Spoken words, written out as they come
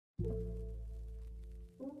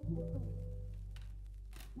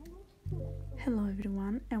Hello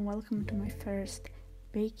everyone and welcome to my first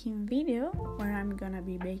baking video where I'm gonna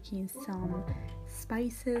be baking some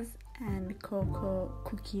spices and cocoa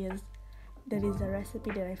cookies. That is a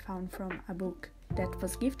recipe that I found from a book that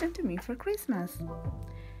was gifted to me for Christmas.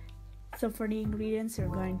 So for the ingredients you're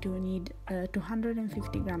going to need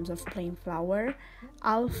 250 grams of plain flour,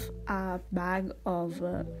 half a bag of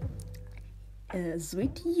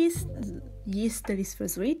sweet yeast that is for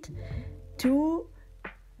sweet, 2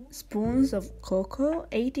 spoons of cocoa,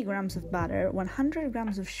 80 grams of butter, 100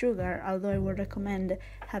 grams of sugar, although I would recommend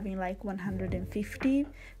having like 150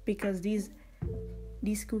 because these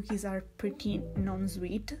cookies are pretty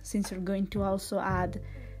non-sweet, since you're going to also add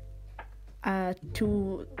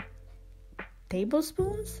 2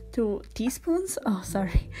 teaspoons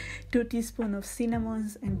of cinnamon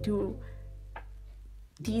and 2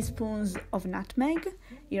 teaspoons of nutmeg.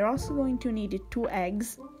 You're also going to need 2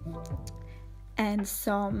 eggs and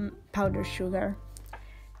some powdered sugar.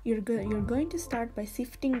 You're going to start by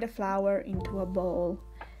sifting the flour into a bowl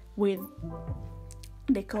with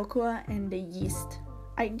the cocoa and the yeast.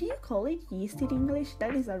 Do you call it yeast in English?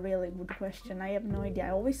 That is a really good question. I have no idea.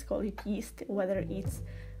 I always call it yeast, whether it's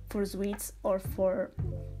for sweets or for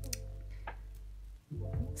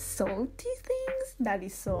salty things. That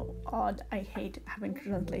is so odd. I hate having to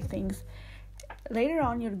translate things. Later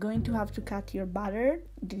on, you're going to have to cut your butter.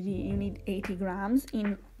 You need 80 grams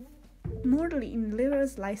in little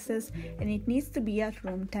slices, and it needs to be at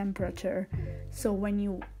room temperature. So when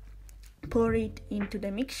you pour it into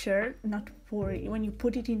the mixture, when you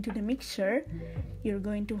put it into the mixture, you're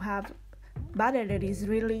going to have butter that is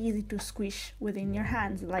really easy to squish within your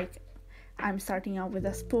hands. Like, I'm starting out with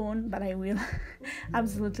a spoon, but I will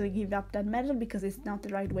absolutely give up that method because it's not the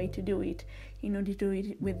right way to do it. You need to do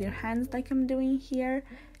it with your hands like I'm doing here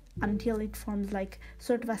until it forms like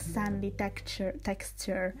sort of a sandy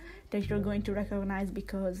texture that you're going to recognize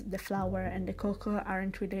because the flour and the cocoa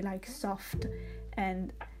aren't really like soft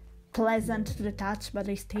and pleasant to the touch, but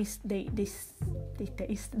they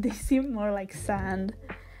seem more like sand.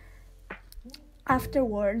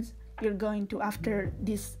 Afterwards, after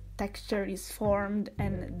this texture is formed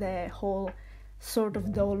and the whole sort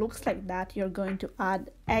of dough looks like that, you're going to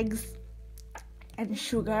add eggs and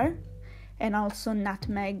sugar and also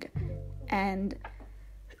nutmeg and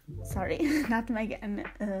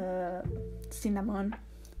cinnamon.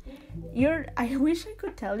 I wish I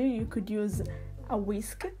could tell you could use a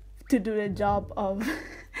whisk to do the job of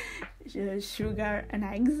sugar and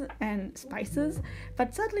eggs and spices,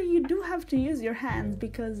 but sadly you do have to use your hands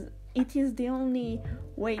because it is the only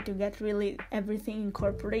way to get really everything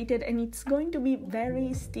incorporated, and it's going to be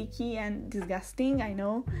very sticky and disgusting, I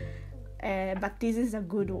know, but this is a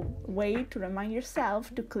good way to remind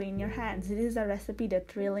yourself to clean your hands. It is a recipe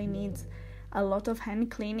that really needs a lot of hand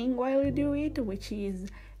cleaning while you do it, which is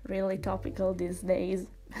really topical these days,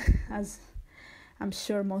 as I'm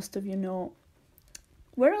sure most of you know.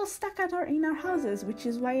 We're all stuck in our houses, which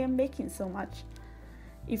is why I'm baking so much.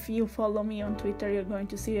 If you follow me on Twitter, you're going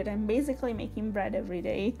to see that I'm basically making bread every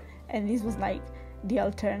day, and this was like the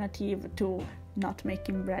alternative to not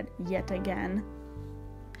making bread yet again.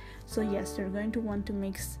 So yes, you're going to want to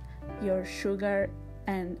mix your sugar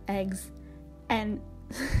and eggs, and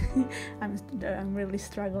I'm really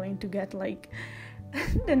struggling to get like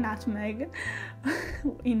the nutmeg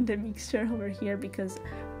in the mixture over here because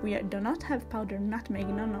we do not have powdered nutmeg.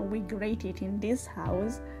 No, we grate it in this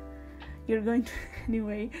house. You're going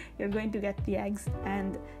to get the eggs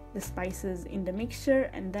and the spices in the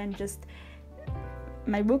mixture, and then just,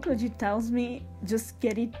 my book legit tells me, just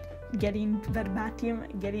get into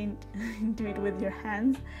it with your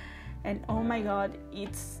hands. And oh my god,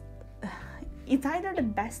 it's either the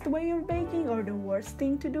best way of baking or the worst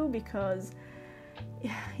thing to do, because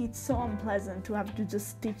it's so unpleasant to have to just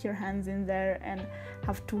stick your hands in there and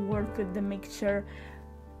have to work with the mixture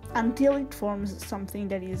until it forms something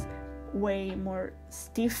that is way more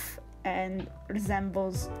stiff and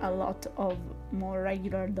resembles a lot of more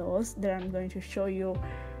regular doughs that I'm going to show you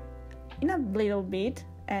in a little bit.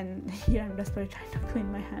 And here I'm desperately trying to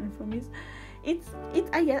clean my hand from this. It's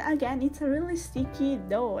a really sticky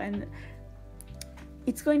dough, and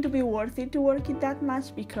it's going to be worth it to work it that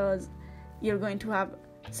much because you're going to have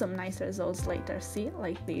some nice results later. See,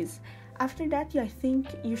 like this. After that, I think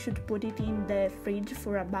you should put it in the fridge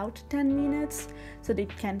for about 10 minutes so that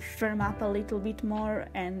it can firm up a little bit more.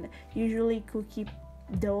 And usually cookie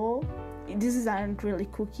dough, aren't really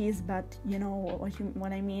cookies, but you know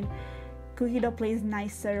what I mean. Cookie dough plays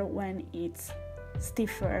nicer when it's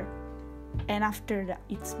stiffer. And after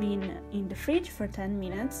it's been in the fridge for 10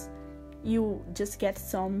 minutes, you just get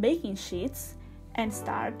some baking sheets and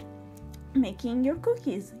start making your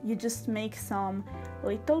cookies. You just make some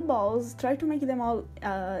little balls, try to make them all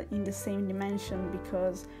in the same dimension,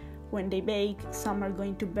 because when they bake, some are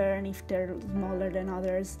going to burn if they're smaller than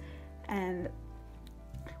others, and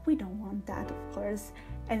we don't want that, of course.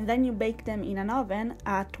 And then you bake them in an oven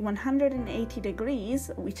at 180 degrees,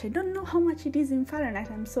 which I don't know how much it is in Fahrenheit,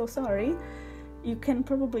 I'm so sorry. You can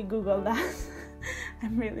probably Google that.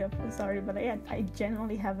 I'm really sorry, but I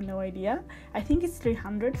genuinely have no idea. I think it's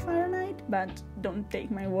 300 Fahrenheit, but don't take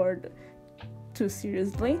my word too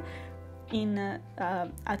seriously.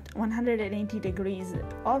 At 180 degrees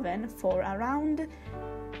oven for around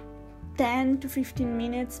 10 to 15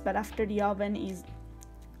 minutes, but after the oven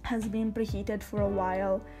has been preheated for a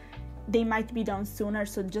while, they might be done sooner,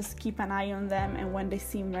 so just keep an eye on them, and when they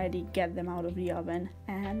seem ready, get them out of the oven.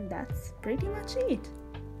 And that's pretty much it.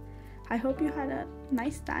 I hope you had a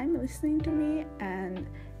nice time listening to me and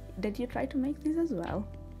that you try to make this as well.